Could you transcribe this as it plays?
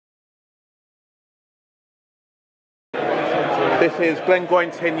This is Glengoyne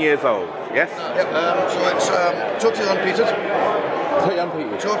 10 years old, yes? Yep, so it's totally unpeated. Totally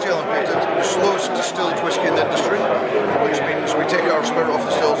unpeated. Totally unpeated. The slowest distilled whisky in the industry, which means we take our spirit off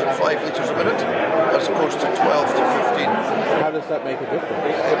the stills at 5 litres a minute, as opposed to 12 to 15. How does that make a difference?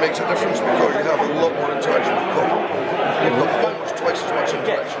 It makes a difference because you have a lot more interaction with copper. You've got almost twice as much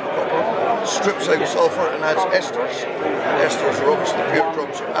interaction with copper. Strips out sulphur and adds esters. Esters are obviously pure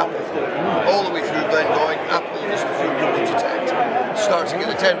drops of apple. All the way through Glengoyne, apple is the fruit you will detect. Starting at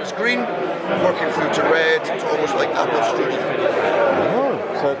the 10 is green, working through to red, to almost like apple strudel. Oh,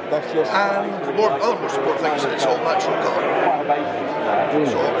 so that's your... And the most important thing is it's all natural colour.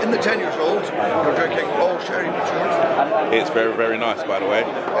 So in the 10 years old, you're drinking all sherry matured. It's very, very nice, by the way.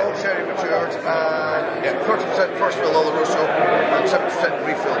 All sherry matured and 30% first fill Oloroso and 7%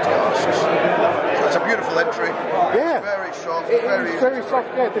 refilled casks. So it's a beautiful entry. Yeah. Very soft. It's very soft,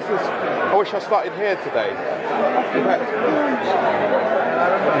 yeah. This is... I wish I started here today.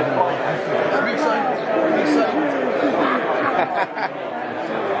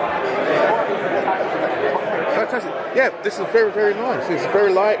 Fantastic. Yeah, this is very, very nice. It's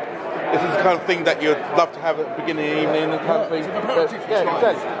very light. This is the kind of thing that you'd love to have at the beginning of the evening and kind of thing. Yeah,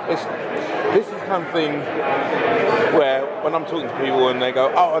 exactly. This is the kind of thing where when I'm talking to people and they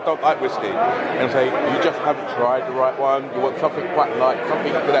go, oh, I don't like whiskey, and I say, you just haven't tried the right one. You want something quite light,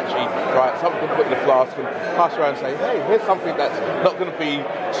 something you could actually try, something you can put in a flask and pass around and say, hey, here's something that's not going to be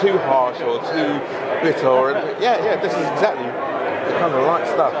too harsh or too bitter. Or anything. Yeah, this is exactly the kind of light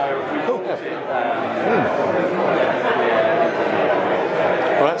stuff. Cool.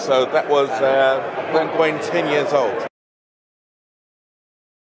 Right, so that was Glengoyne 10 years old.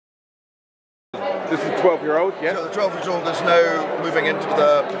 This is 12-year-old, yeah? So the 12-year-old is now moving into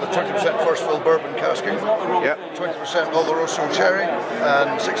the 20% first fill bourbon casking. Yeah. 20% Oloroso cherry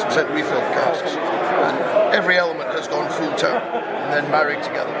and 6% refilled casks. And every element has gone full term and then married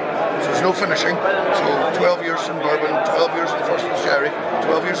together. So there's no finishing. So 12 years in bourbon, 12 years in first fill sherry,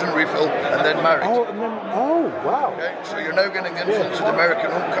 12 years in refill, and then married. Oh, wow. Okay, so you're now getting the influence of the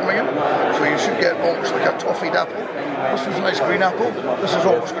American oak coming in. So you should get almost like a toffeed apple. This was a nice green apple. This is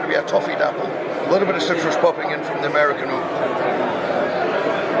almost going to be a toffeed apple. A little bit of citrus popping in from the American oak.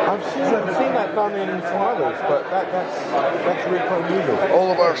 I've seen that done in some others, but that's really quite unusual.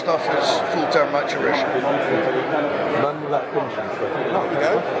 All of our stuff is full-term maturation. None of that finishing stuff. There we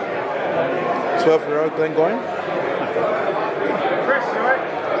go. 12-year-old Glengoyne. Chris, you alright?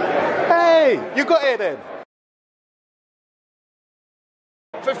 Hey, you got it then.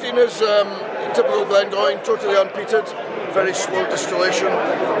 15 is typical Glengoyne, totally unpeated, very slow distillation.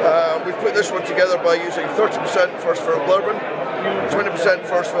 We've put this one together by using 30% first fill bourbon, 20%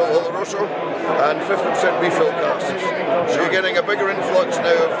 first fill Oloroso, and 50% refill casks. So you're getting a bigger influx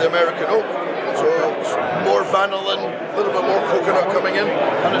now of the American oak, so it's more vanillin, a little bit more coconut coming in,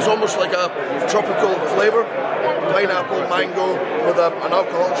 and it's almost like a tropical flavour, pineapple, mango, with an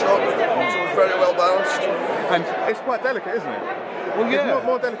alcohol shot, so it's very well balanced. And it's quite delicate, isn't it? Well, yeah. It's not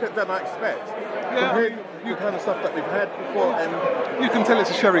more delicate than I expect. Yeah, Compared to the kind of stuff that we've had before, and you can tell it's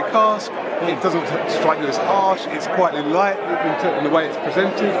a sherry cask. It doesn't strike you as harsh. It's quite light in the way it's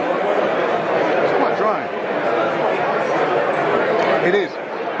presented. it's quite dry. It is,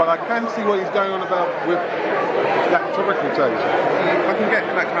 but I can see what he's going on about with that tropical taste. I can get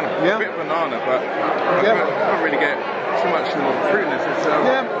that kind of bit of banana, but I can't really get too much of the fruitiness. It's,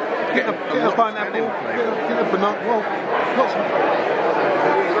 Get a pineapple, get a banana.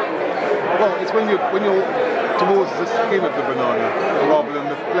 Well, it's when you're towards the skin of the banana rather than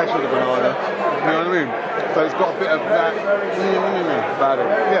the flesh of the banana. You know what I mean? So it's got a bit of that about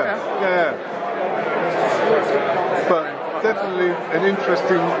it. Yeah. But definitely an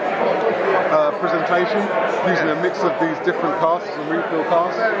interesting presentation using a mix of these different casks and refill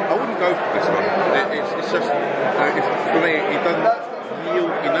casks. I wouldn't go for this one. It's just for me. It doesn't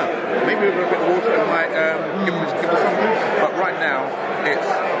yield enough. Maybe with a bit of water it might give us something. But right now, it's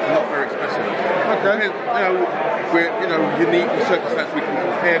not very expensive. Okay. We're unique in circumstances we can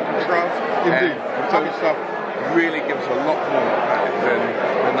compare and contrast. Indeed. And some stuff really gives a lot more than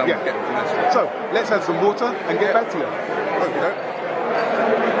I'm getting from this one. So let's have some water and get back to you.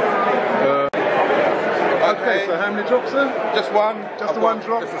 Okay, so how many drops then? Just one. Just the one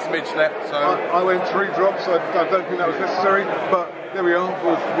drop? Just a smidge left. So I went 3 drops, so I don't think that was necessary, but there we are.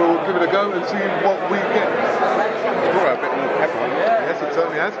 We'll give it a go and see what we get. It's brought out a bit more pepper. Yes, it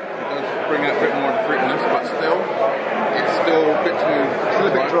certainly has. It does bring out a bit more of the fruitiness, but still, it's still a bit too... It's a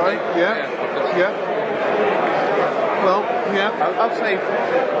little bit dry, yeah. Well, yeah. I'd say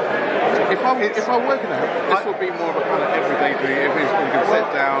if I were going to have this would be more of a kind of everyday drink. If you can sit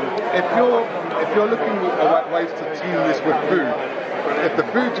down. If you're looking at ways to tune this with food, if the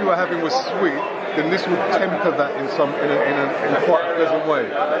food you were having was sweet, then this would temper that in quite a pleasant way.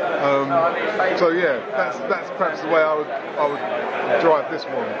 So yeah, that's perhaps the way I would drive this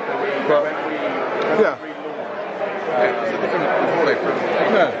one. But yeah. It's a different flavour.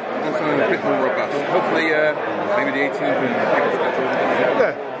 Yeah. And something a bit more robust. Hopefully, maybe the 18th will give us that.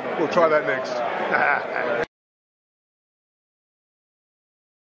 Yeah, we'll try that next.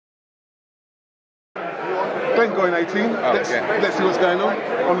 Glengoyne 18. Let's see what's going on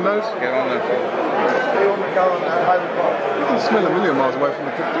the nose. Get on there. You can smell a million miles away from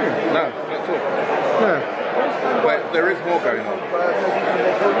the 15. No, not at all. Yeah. But there is more going on.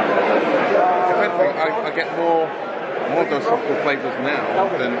 If anything, I get more of those subtle flavours now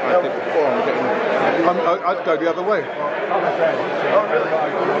than I did before. I'd go the other way. I'm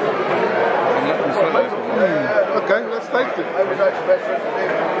not concerned with this one. Okay, let's taste it.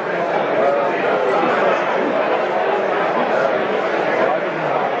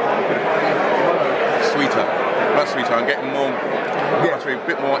 Sweeter, much sweeter. I'm getting more, a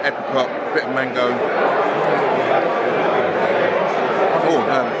bit more apricot, a bit of mango.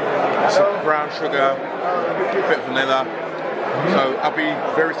 Some brown sugar, a bit of vanilla. So I'll be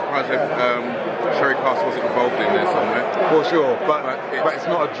very surprised if sherry cask wasn't involved in there somewhere. For sure, but it's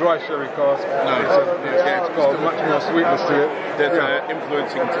not a dry sherry cask. No, it's got much more sweetness to it. There's an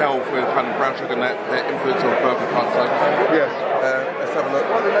influence, you can tell with kind of brown sugar and that influence of bourbon cask. So, yes. Let's have a look.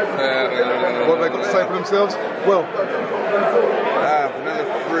 What have they got to say for themselves? Well, vanilla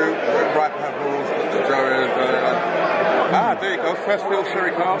fruit, ripe apples, there you go. First fill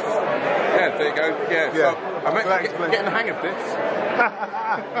sherry cask. Yeah, there you go. Yeah. So I'm actually getting the hang of this.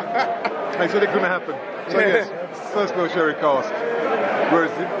 They said it couldn't happen. So yes, first fill sherry cask.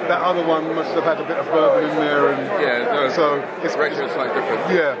 Whereas that other one must have had a bit of bourbon in there, and so it's ratio is slightly different.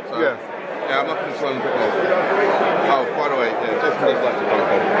 Yeah, so, yeah, I'm not concerned at all. Oh, by the way, Jason does like to cold.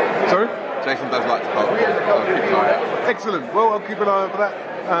 Sorry? Jason does like to cold. I'll keep an eye out. Excellent. Well, I'll keep an eye out for that.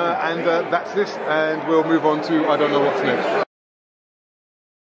 And that's this, and we'll move on to I don't know what's next.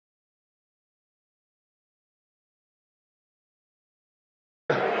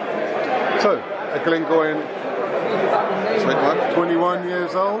 So, a Glengoyne 21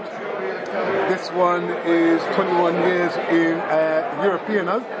 years old. This one is 21 years in European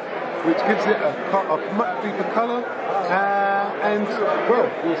oak, which gives it a much deeper colour, and well,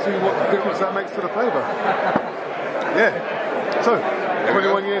 we'll see what difference that makes to the flavour. Yeah. So,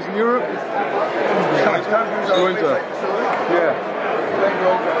 21 years in Europe. Yeah.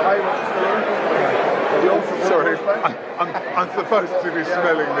 Sorry, I'm supposed to be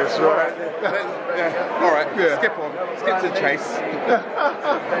smelling this, right? All right. Yeah. Skip on. Skip to the chase.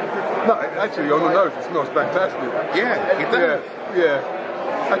 No, actually, on the nose, it smells fantastic. Yeah, it does. Yeah.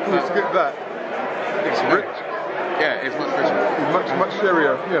 How can we skip that? It's rich. Yeah, it's much richer. Much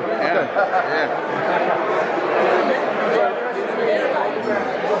sherrier. Yeah.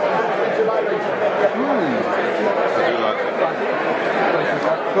 I do like it.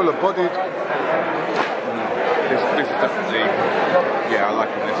 Fuller bodied. This is definitely, I like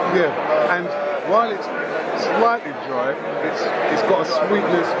this one. Yeah, and while it's slightly dry, it's got a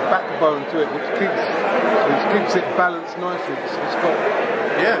sweetness backbone to it, which keeps it balanced nicely. It's got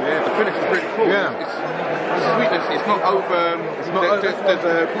the finish is really cool. Yeah, the sweetness. It's not over. There's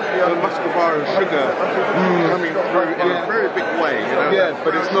a muscovado sugar coming through in a very big way. You know. Yeah,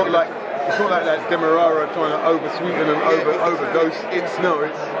 but it's not like that Demerara trying to over sweeten and overdose. It's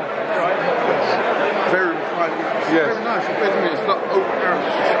very refined. It's very nice. It's not overpowering.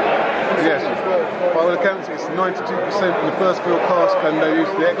 Yes. By all accounts, it's 92% in the first fill cask, and they use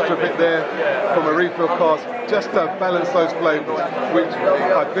the extra bit there from a refill cask just to balance those flavours, which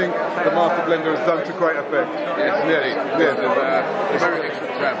I think the master blender has done to great effect. Yes. It's very extra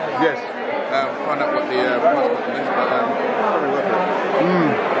jam. Yes. Find out what the price is, but very worth it.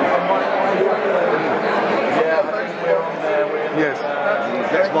 Yes.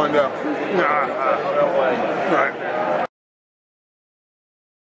 Let's find out. Right.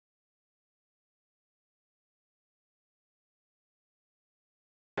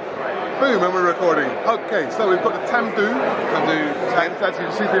 Boom, and we're recording. Okay, so we've got the Tamdhu 10, as you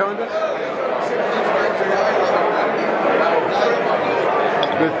can see behind us.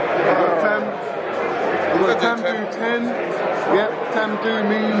 We've got Tamdhu10. Yep, Tamdhu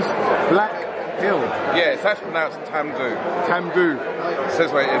means black hill. Yeah, it's actually pronounced Tamdhu. Tamdhu. It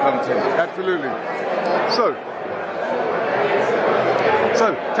says where it is on the tin. Absolutely. So,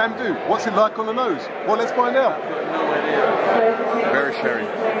 So, Tamdhu, what's it like on the nose? Well, let's find out. Very sherry.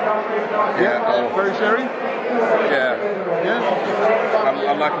 Yeah, very sherry? Yeah. Yeah?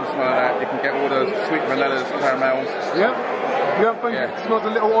 I'm liking the smell of that. You can get all those sweet vanillas, caramels. Yeah? You don't think it smells a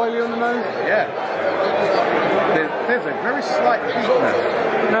little oily on the nose? Yeah. There's a very slight sweetness.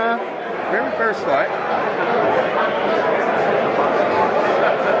 Nah. Very, very slight.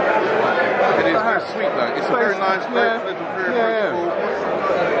 It is very sweet though. It's a very nice flavor. It's very, very cool.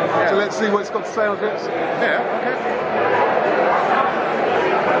 Yeah. So let's see what it's got to say on this. Yeah, okay.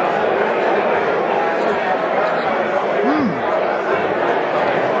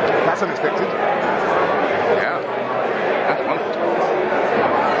 That's unexpected. Yeah. That's wonderful.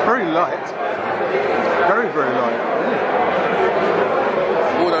 Very light. Very, very light.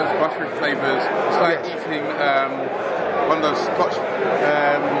 All those buttery flavours. It's like eating one of those Scotch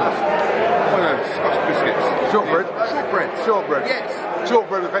biscuits. Shortbread? Shortbread. Yes.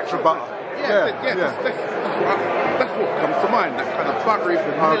 Shortbread with extra butter. That's what comes to mind. That kind of buttery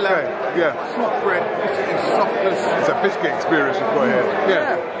vanilla. Shortbread, softness. It's a biscuit experience you've got here.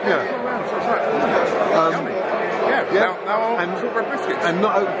 Yummy. Now and shortbread biscuits. And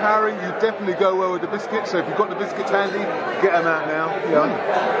not overpowering. You definitely go well with the biscuits. So if you've got the biscuits handy, get them out now.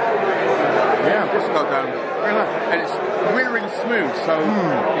 Yeah, this got down. And it's really, really smooth. So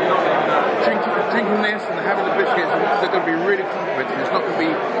drinking this and having the biscuits, they're going to be really complimentary. It's not going to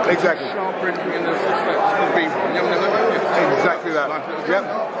be sharp or anything in this. It's going to be yum. Exactly that. Yep.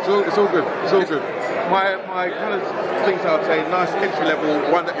 It's all good. It's all good. My kind of things I would say, nice entry level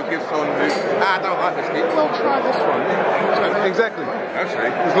one that you give someone who I don't like biscuit. Well, try this one. Exactly. Actually,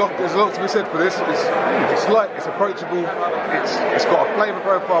 there's a lot to be said for this. It's light. It's approachable. It's got a flavour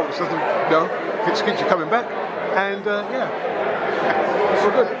profile which doesn't which keeps you coming back. And it's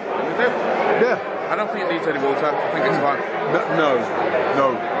all good. Yeah. I don't think it needs any water. I think it's fine. No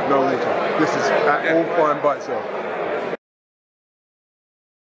water. This is all fine by itself.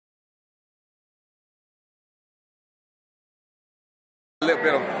 A little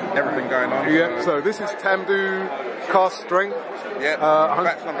bit of everything going on. Yeah, so this is Tamdhu Cask Strength. Yeah,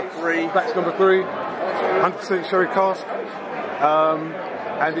 batch number 3. Batch number 3. 100% sherry cask.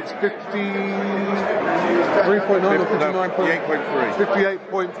 And it's 53.9 or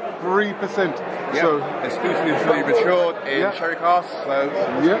 58.3%. Yep. So exclusively matured in sherry cask. So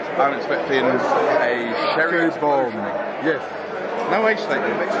I'm expecting a sherry bomb. Yes. No age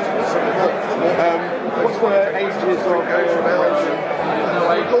statement. What's the ages of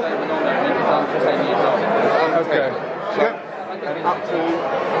No age statement on that. It's done for 10 years old. Okay. So up to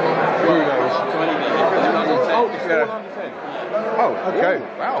who knows? Oh, okay.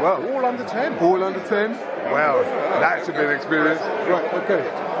 Wow. Well, all under 10. All under 10? Wow. That's a bit of experience. Right, okay.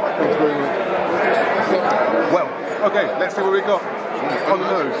 Thanks very much. Well, okay, let's see what we got on the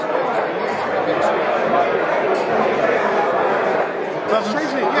nose.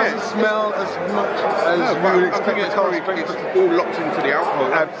 Doesn't smell as much as you would expect. It's all locked into the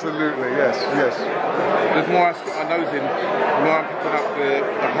alcohol. Absolutely, yes. The more I stick my nose in, the more I'm picking up the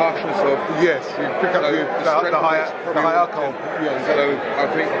harshness of. Yes, you pick up the high alcohol. So I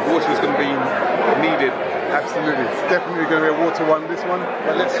think water is going to be needed. Absolutely, it's definitely going to be a water one. This one,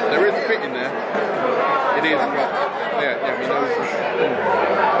 but there is a bit in there. It is, but my nose is.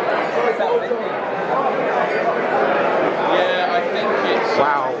 Yeah, I think it's.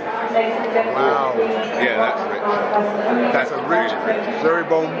 Wow. Yeah, that's rich. That's a rich, very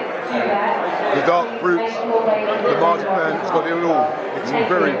bomb. The dark fruits, the marzipan, it's got it all. It's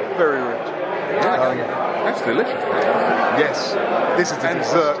very, very rich. That's delicious. Yes, this is the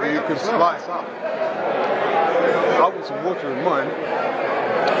dessert that you can slice up. I want some water in mine.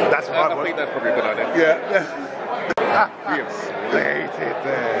 That's what I want. I think that's probably a good idea. Yeah. We have slated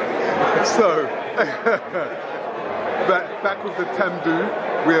there. So, back with the Tamdhu,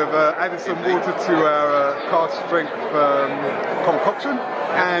 we have added some water to our Cask Strength concoction,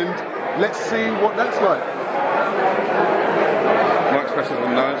 and let's see what that's like. More expressive on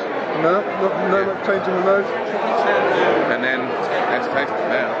the nose. No change in the nose. And then let's taste it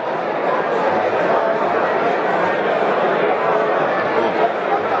now.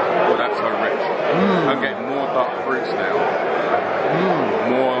 Oh, that's so rich. I'm getting more dark fruits now.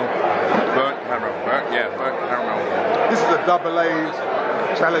 More burnt caramel. Burnt caramel. This is a double-aged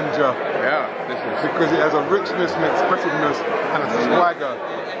challenger. Yeah, this is. Because it has a richness and expressiveness and a swagger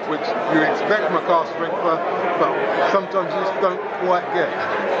which you expect from a cask strength, but sometimes you just don't quite get.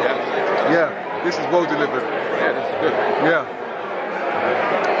 Yeah, this is well delivered. Yeah, this is good. Yeah.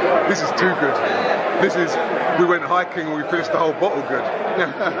 This is too good. This is, we went hiking and we finished the whole bottle good.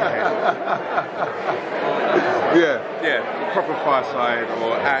 Yeah. Yeah, proper fireside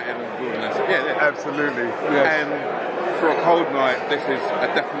or out in the wilderness. Yeah, Absolutely. Yes. And for a cold night, this is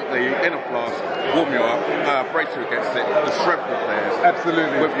definitely in a flask, warm you up, brace you against it, the strength is there.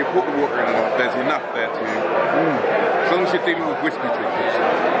 Absolutely. Whether you put the water in or not, there's enough there to, as long as you're dealing with whiskey drinkers.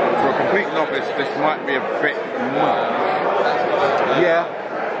 For a complete novice, this might be a bit much. Yeah,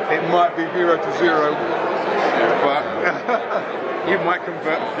 it might be 0 to 0. But you might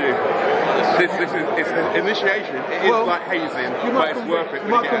convert a few. This is it's an initiation. It is like hazing, but it's worth it. You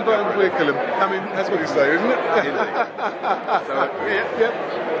might convert a curriculum. I mean, that's what you say, isn't it? So, yeah. Yep.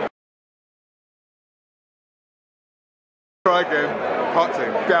 Try again. Part 2.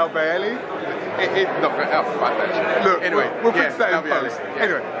 Dalbeallie. It's not going to fuck that shit. Look, anyway, we'll fix that in Dalbeallie. post. Yeah.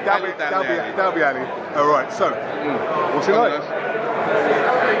 Anyway, Dalbeallie. Dalbeallie. All right, so, what's it like?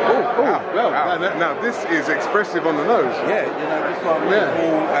 Now this is expressive on the nose. Yeah, you know, this one is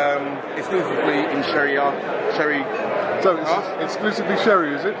all exclusively in sherry. So it's exclusively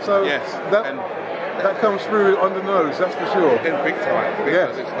sherry, is it? So yes, that comes through on the nose, that's for sure. In big time.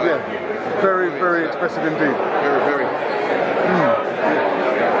 Yes, yeah. Very, very expressive indeed. Very, very. I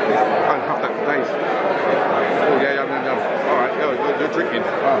can have that for days. Oh yeah, yum. All right, you're drinking.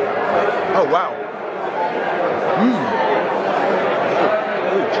 Oh wow.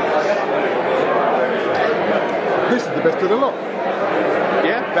 This is the best of the lot.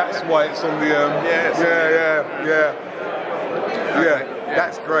 Yeah? That's why it's on the... Yeah.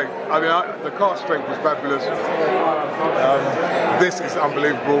 That's great. I mean, the Cask Strength was fabulous. This is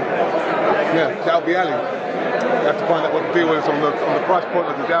unbelievable. Yeah, Dalbeallie. You have to find out what the deal is on the price point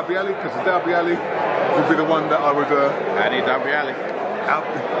of the Dalbeallie, because the Dalbeallie would be the one that I would... Annie Dalbeallie.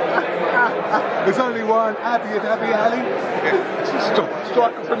 There's only one Abbey of Dalbeallie.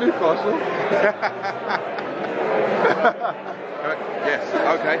 Striker for Newcastle. Yes,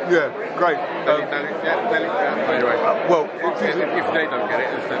 okay. Yeah, great. Anyway, well, if they don't get it,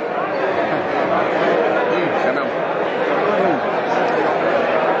 it's then.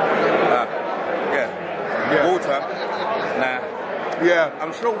 Water, nah. Yeah.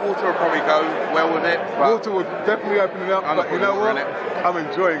 I'm sure water will probably go well with it. Water will definitely open it up, but you know what? I'm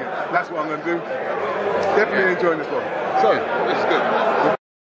enjoying it. That's what I'm going to do. Definitely enjoying this one. So, this is good.